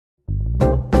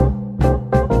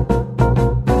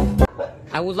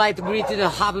I would like to greet you a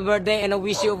happy birthday and I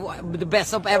wish you the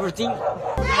best of everything.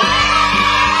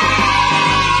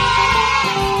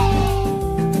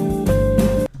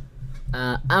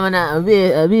 I'm gonna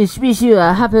wish you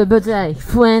a happy birthday,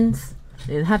 friends,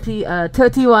 and happy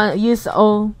 31 years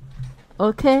old.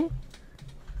 Okay,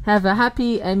 have a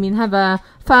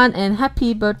fun and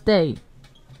happy birthday.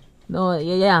 No,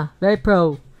 yeah, very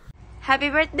pro. Happy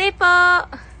birthday po!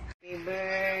 Happy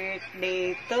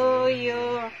birthday to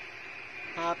you.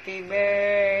 Happy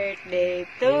birthday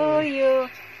to you.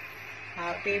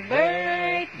 Happy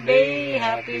birthday,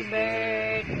 happy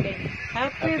birthday,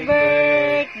 happy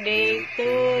birthday to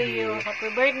you. Happy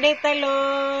birthday,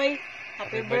 Taloy.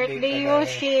 Happy birthday,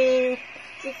 Yoshi.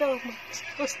 Ikaw,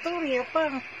 kusturya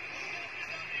pa.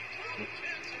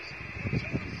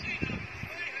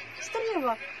 Kusturya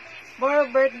ba? More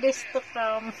birthdays to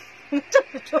come.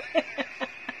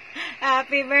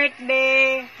 Happy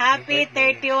birthday! Happy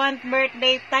 31st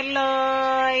birthday,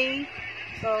 Taloy!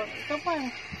 So, ito pa.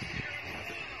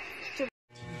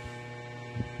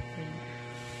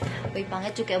 Uy,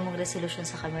 pangit yung kayo mong resolution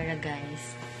sa camera, guys.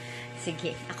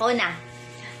 Sige, ako na.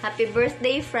 Happy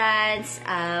birthday, friends.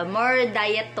 More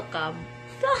diet to come.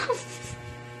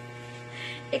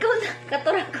 Ikaw na,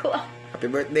 katura ko.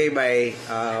 Happy birthday, bye.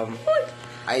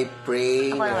 I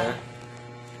pray ako na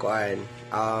kuan.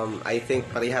 I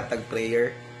think parihatag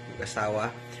prayer,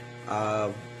 asawa,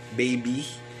 baby,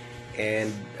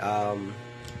 and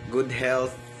good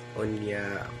health on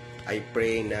ya. I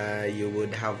pray na you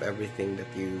would have everything that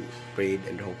you prayed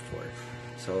and hoped for.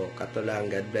 So, kato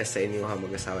lang, God bless sa inyo ha,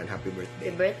 mag-asawa, and happy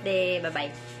birthday. Happy birthday.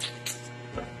 Bye-bye.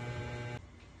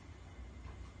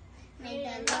 May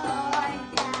the Lord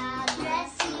God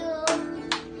bless you.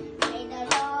 May the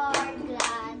Lord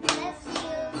God bless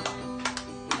you.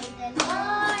 May the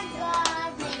Lord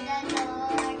God, may the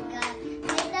Lord God,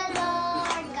 may the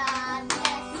Lord God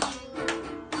bless you.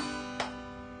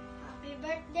 Happy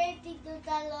birthday, Tito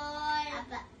Taloy.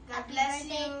 God bless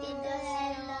you. Tito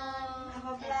Taloy. Have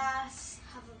a blast.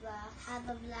 Have a blast. Have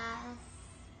a blast.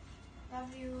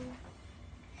 Love you.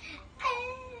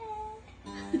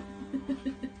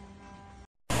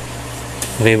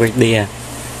 Happy birthday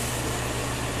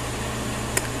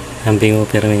Hamping mo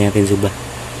pero natin suba.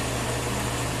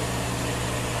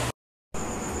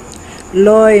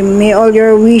 Lord, may all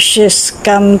your wishes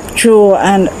come true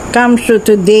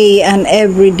today and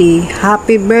every day.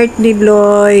 Happy birthday,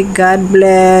 Lloyd. God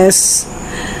bless.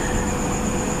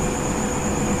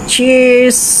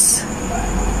 Cheers.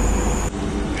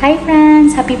 Hi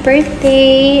friends, happy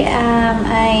birthday.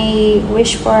 I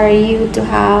wish for you to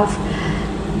have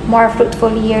more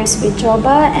fruitful years with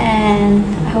Joba, and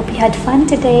I hope you had fun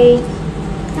today.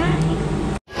 Bye.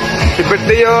 Happy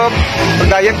birthday, Yop.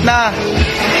 Pag-diet na.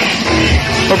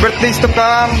 For birthdays to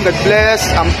come, God bless,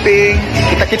 amping,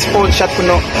 kita kids phone, shot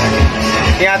puno.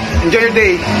 Ingat, enjoy your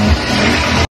day.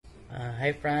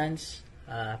 Hi friends,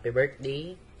 happy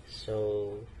birthday.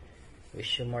 So,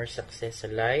 wish you more success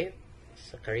sa life,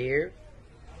 sa career,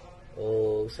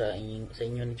 o sa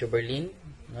inyo ni Berlin,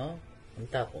 no?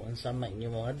 Unta kung unsa man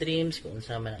inyong mga dreams, kung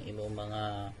unsa man ang imong mga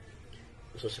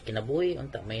gusto sa kinabuhi,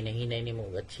 unta may nahinay nimo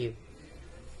achieve.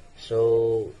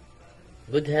 So,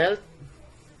 good health,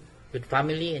 good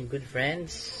family, and good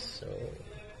friends. So,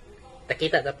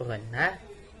 takita tapuhan, ha?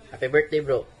 Happy birthday,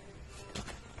 bro.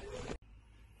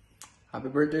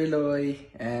 Happy birthday, Loy.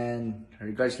 And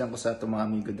regards lang ko sa itong mga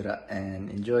amigo dra.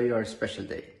 And enjoy your special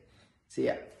day.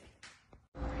 See ya.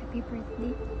 Happy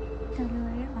birthday,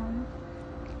 Taloy.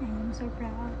 I'm so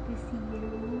proud to see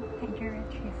you and your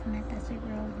achievement as a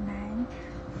grown man.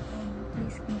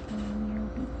 Please continue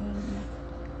being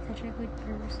such a good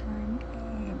person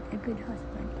and a good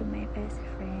husband to my best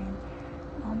friend.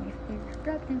 If there's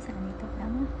problems, andito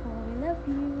lang ako. We love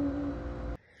you.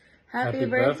 Happy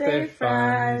birthday,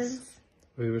 Franz.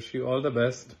 We wish you all the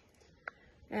best.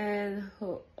 And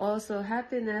also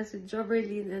happiness with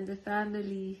Joberlin and the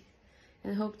family.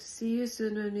 And hope to see you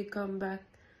soon when we come back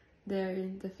there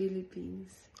in the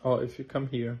Philippines. Or if you come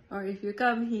here. Or if you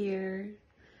come here.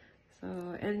 So,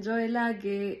 enjoy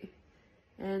lagi.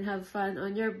 And have fun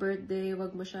on your birthday.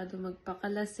 Huwag masyado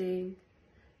magpakalasing.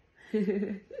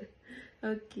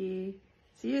 Okay.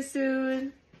 See you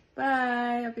soon.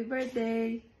 Bye. Happy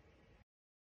birthday.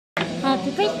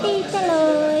 Happy birthday,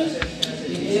 Taloy.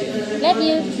 Love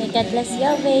you. May God bless you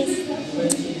always.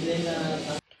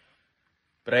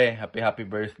 Pre, happy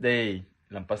birthday.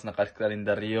 Lampas na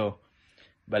kalendaryo.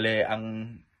 Bale,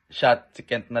 ang shot si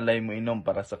Kent na lay mo inom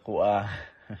para sa kuha.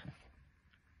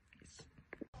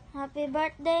 Happy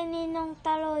birthday, Ninong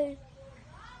Taloy.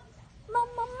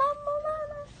 Mama, mama,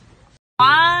 mama.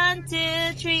 1,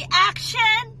 2, 3,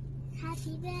 action!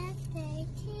 Happy birthday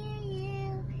to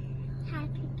you.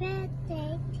 Happy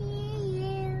birthday to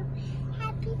you.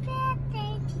 Happy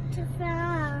birthday, Tito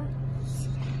France.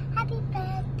 Happy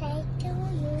birthday to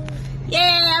you.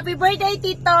 Yay! Happy birthday,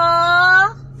 Tito!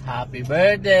 Happy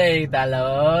birthday,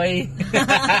 Taloy!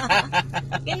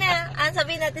 Gina, ang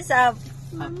sabihin natin sa...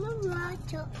 Mama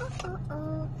Macho,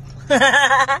 oh.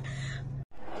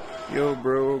 Yo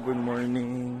bro, good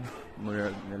morning.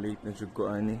 Murag na late na jud ko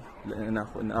ani. Wala na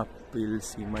ako na appeal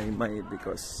si Maymay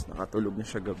because nakatulog na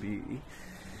siya gabi.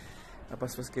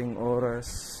 Napaspas kayong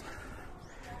oras.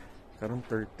 Karon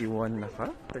 31 na ka?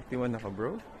 31 na ka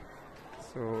bro?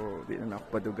 So, di na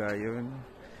ako padugayon.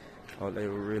 All I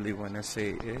really wanna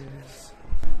say is...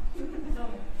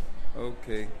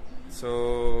 Okay.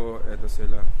 So, eto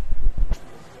sila.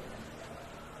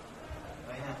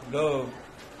 Go!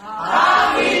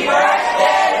 Happy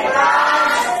birthday,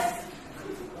 France!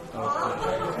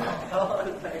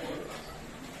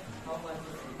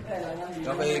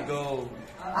 Okay, go!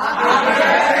 Happy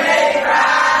birthday,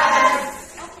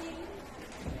 France!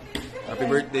 Happy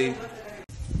birthday!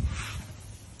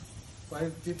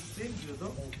 5:15, judo.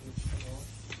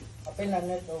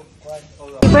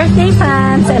 Birthday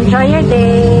fans, enjoy your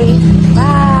day.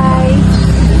 Bye.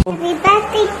 Happy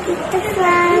birthday, Tito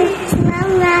France.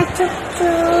 Mama,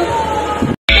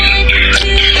 chup-chup.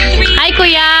 Hi,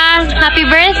 Kuya! Happy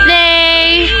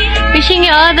birthday! Wishing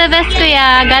you all the best,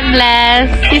 Kuya. God bless.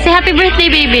 You say happy birthday,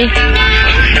 baby.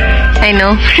 I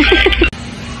know.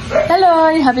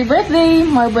 Hello! Happy birthday!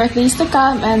 More birthdays to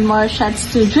come and more shots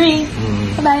to drink.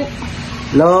 Bye-bye!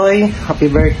 Loy, happy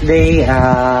birthday.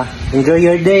 Enjoy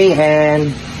your day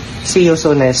and see you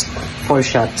soonest for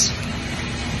shots.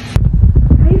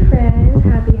 Hi friends,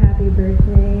 happy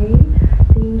birthday.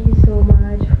 Thank you so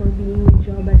much for being with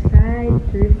Joba side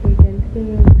through thick and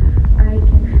thin. I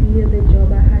can feel that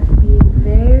Joba has been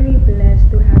very blessed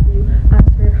to have you as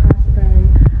her husband.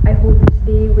 I hope this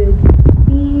day will give you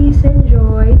peace and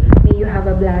joy. May you have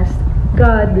a blast.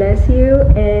 God bless you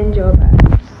and Joba.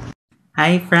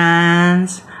 Hi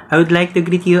friends! I would like to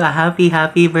greet you a happy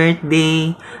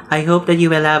birthday. I hope that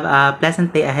you will have a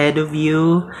pleasant day ahead of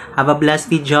you. Have a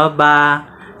blessed joba.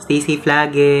 Stay safe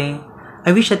lagi.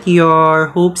 I wish that your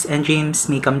hopes and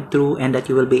dreams may come true and that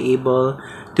you will be able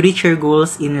to reach your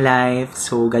goals in life.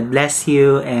 So God bless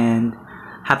you and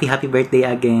happy birthday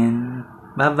again.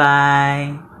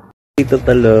 Bye-bye! Tito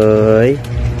Taloy,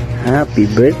 happy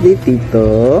birthday,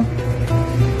 Tito.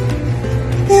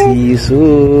 See you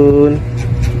soon.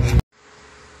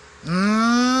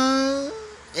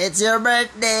 It's your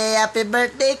birthday. Happy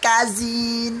birthday,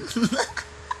 cousin.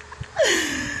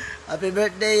 Happy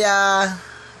birthday,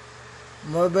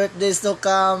 more birthdays to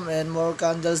come and more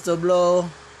candles to blow.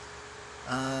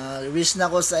 Wish na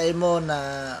ko sa imo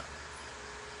na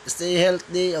stay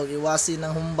healthy o iwasin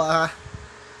ng humba.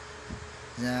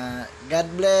 God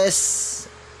bless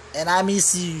and I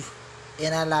miss you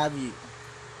and I love you.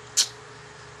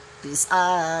 Peace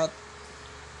out.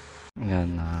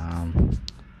 Yan,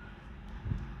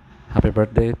 happy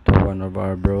birthday to one of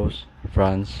our bros,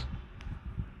 Franz,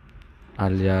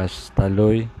 alias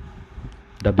Taloy,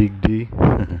 the Big D.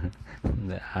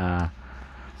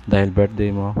 Dahil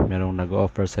birthday mo, merong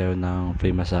nag-offer sa'yo ng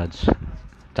free massage.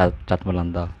 Chat mo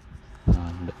lang daw.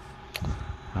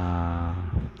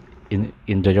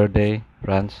 Enjoy your day,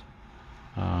 Franz.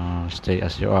 Stay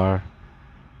as you are.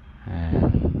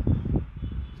 And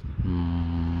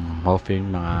hoping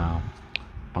mga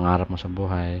pangarap mo sa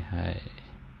buhay ay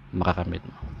makakamit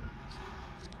mo.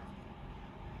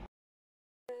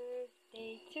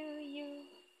 Birthday to you.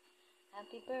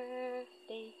 Happy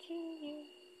birthday to you.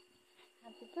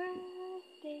 Happy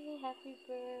birthday, happy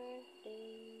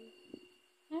birthday.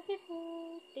 Happy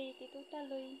birthday, Tito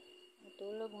Taloy.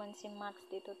 Natulog man si Max,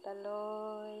 Tito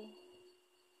Taloy.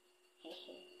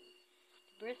 Hehe.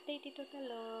 Happy birthday, Tito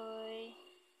Taloy.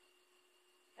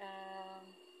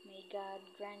 May God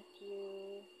grant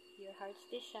you your heart's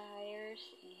desires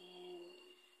and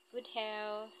good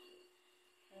health.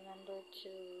 Remember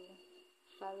to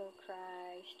follow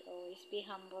Christ. Always be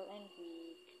humble and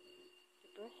weak. Happy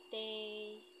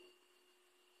birthday.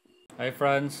 Hi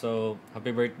Franz, so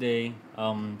happy birthday.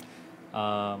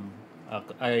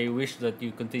 I wish that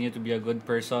you continue to be a good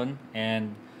person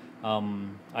and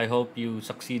I hope you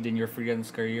succeed in your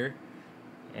freelance career.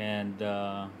 And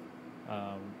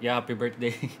yeah, happy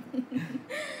birthday.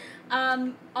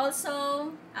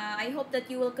 Also, I hope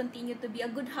that you will continue to be a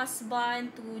good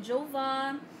husband to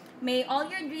Jova. May all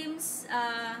your dreams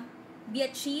be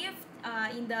achieved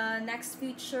in the next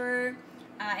future.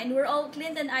 And we're all,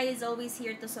 Clint and I is always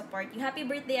here to support you. Happy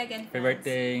birthday again, friends. Happy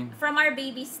birthday. From our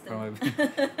babies too.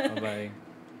 Bye-bye.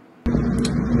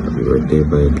 happy birthday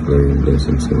by declaring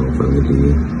blessings sa mga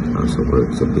family, sa work,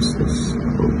 sa business,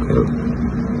 o health.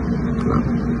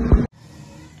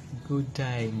 Good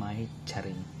day, my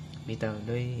charing. Bitaw,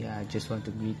 Loy, just want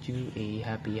to greet you a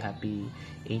happy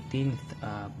 18th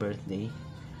birthday.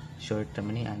 Short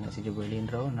naman ni ana si Juberlin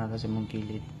raw, naka sa mong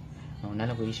kilid.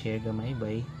 Nalang ko i-share gamay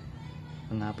bay.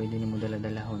 Nga pwede nimo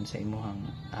dala-dalahon sa imuhang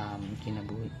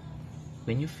kinabuhi.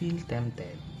 When you feel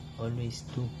tempted, always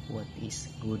do what is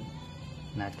good,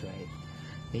 not right.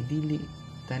 Kay dili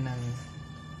tanang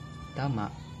tama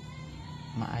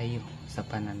maayo sa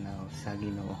pananaw sa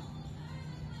Ginoo.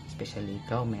 Especially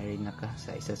ikaw, married na ka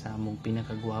sa isa sa among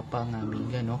pinakagwapa nga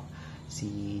amiga, no?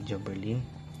 Si Joberlin.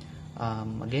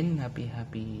 Again, happy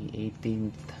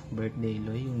 18th birthday,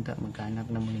 Loy. Yung magkanak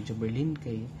na mo ni Joberlin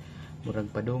kay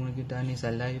murag padong na kita ni sa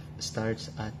life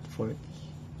starts at 40.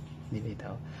 Di ba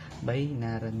ito? Bay,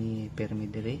 nara ni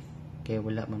permidere kaya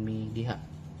wala mami diha.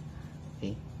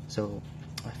 Okay? So,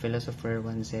 a philosopher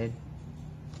once said,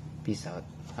 peace out.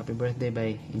 Happy birthday,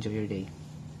 bye. Enjoy your day.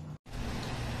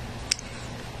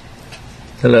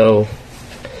 Hello.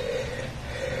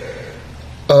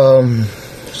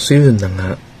 So yun na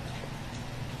nga.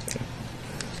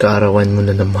 Kaarawan mo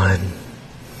na naman.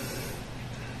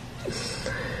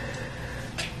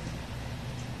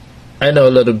 I know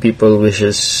a lot of people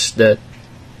wishes that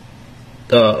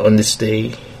on this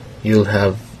day you'll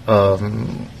have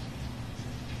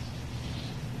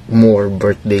more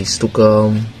birthdays to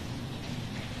come,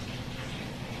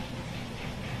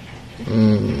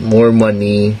 more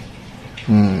money,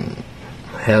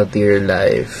 healthier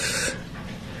life.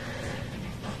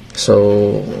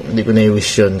 So, hindi ko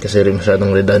na-wish yun kasi rin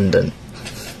masyadong redundant.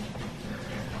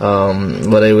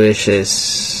 What I wish is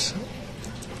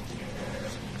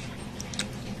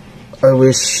I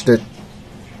wish that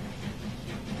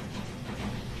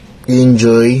you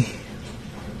enjoy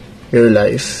your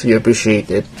life, you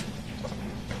appreciate it,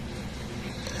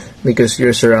 because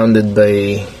you're surrounded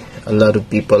by a lot of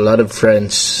people, a lot of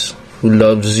friends who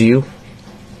loves you.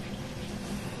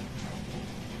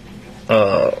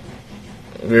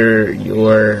 Where you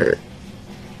are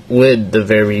with the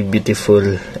very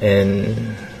beautiful and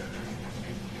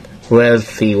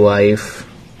wealthy wife,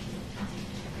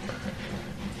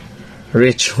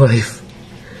 rich wife.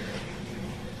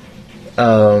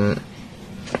 Yung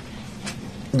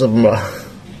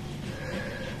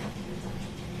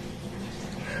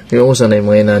ako sanay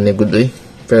mga inani good eh.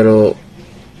 Pero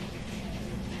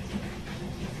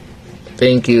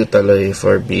thank you, Taloy,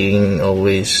 for being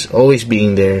always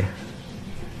being there.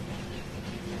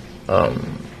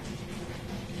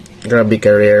 Grabe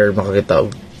career, makakita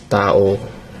og tao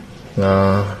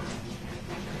nga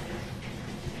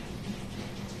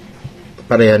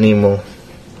pareha nimo.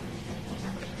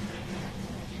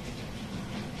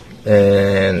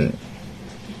 And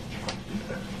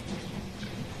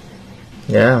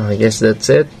yeah, I guess that's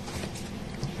it.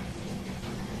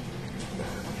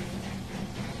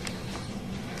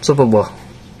 So pa ba?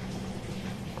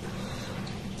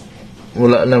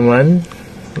 Wala naman.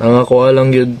 Ang ako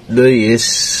alang yun doy is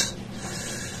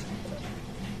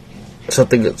sa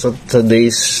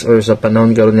days or sa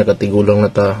panahon karon nga katigulang na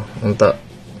ta unta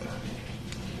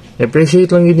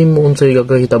appreciate lang yun mo unsay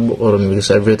kakahitabo karon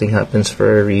because everything happens for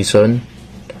a reason,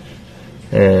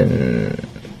 and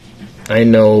I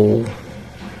know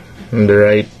in the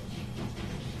right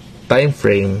time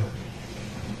frame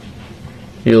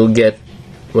you'll get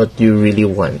what you really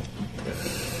want.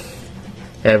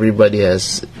 Everybody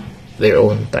has their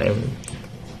own time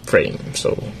frame,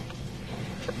 so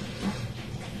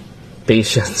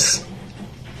patience.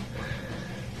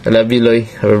 I love you, Loy.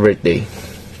 Have a birthday.